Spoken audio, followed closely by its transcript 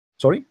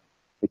Sorry?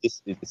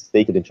 It's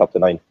stated in chapter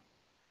 9,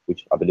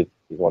 which I believe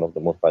is one of the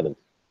most violent.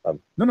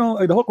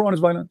 No, the whole Quran is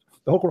violent.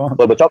 The whole Quran.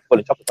 But in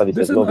chapter 5 it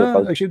This says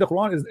is actually the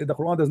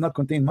Quran does not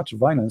contain much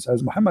violence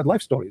as Muhammad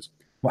life stories.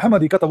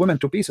 Muhammad, he cut a woman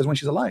to pieces when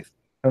she's alive.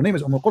 Her name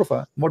is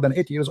Qurfa, more than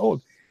 8 years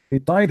old. He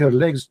tied her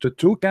legs to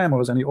 2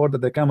 camels and he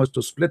ordered the camels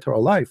to split her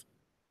alive.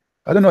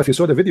 I don't know if you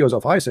saw the videos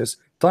of ISIS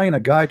tying a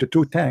guy to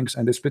 2 tanks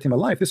and they split him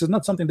alive. This is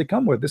not something they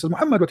come with. This is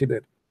Muhammad what he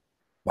did.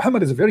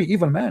 Muhammad is a very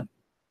evil man.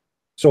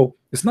 So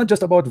it's not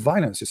just about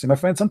violence. You see, my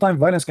friend, sometimes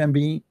violence can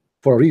be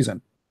for a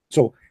reason.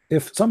 So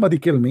if somebody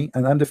killed me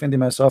and I'm defending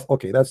myself,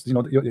 okay, that's, you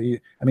know,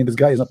 I mean, this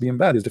guy is not being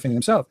bad, he's defending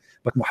himself.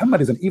 But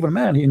Muhammad is an evil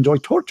man. He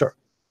enjoyed torture.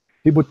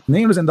 He put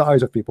nails in the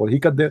eyes of people. He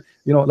cut the,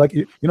 you know, like,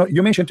 you know,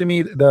 you mentioned to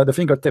me the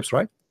fingertips,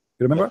 right?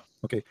 You remember?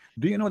 Okay.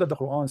 Do you know that the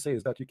Quran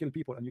says that you kill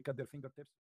people and you cut their fingertips?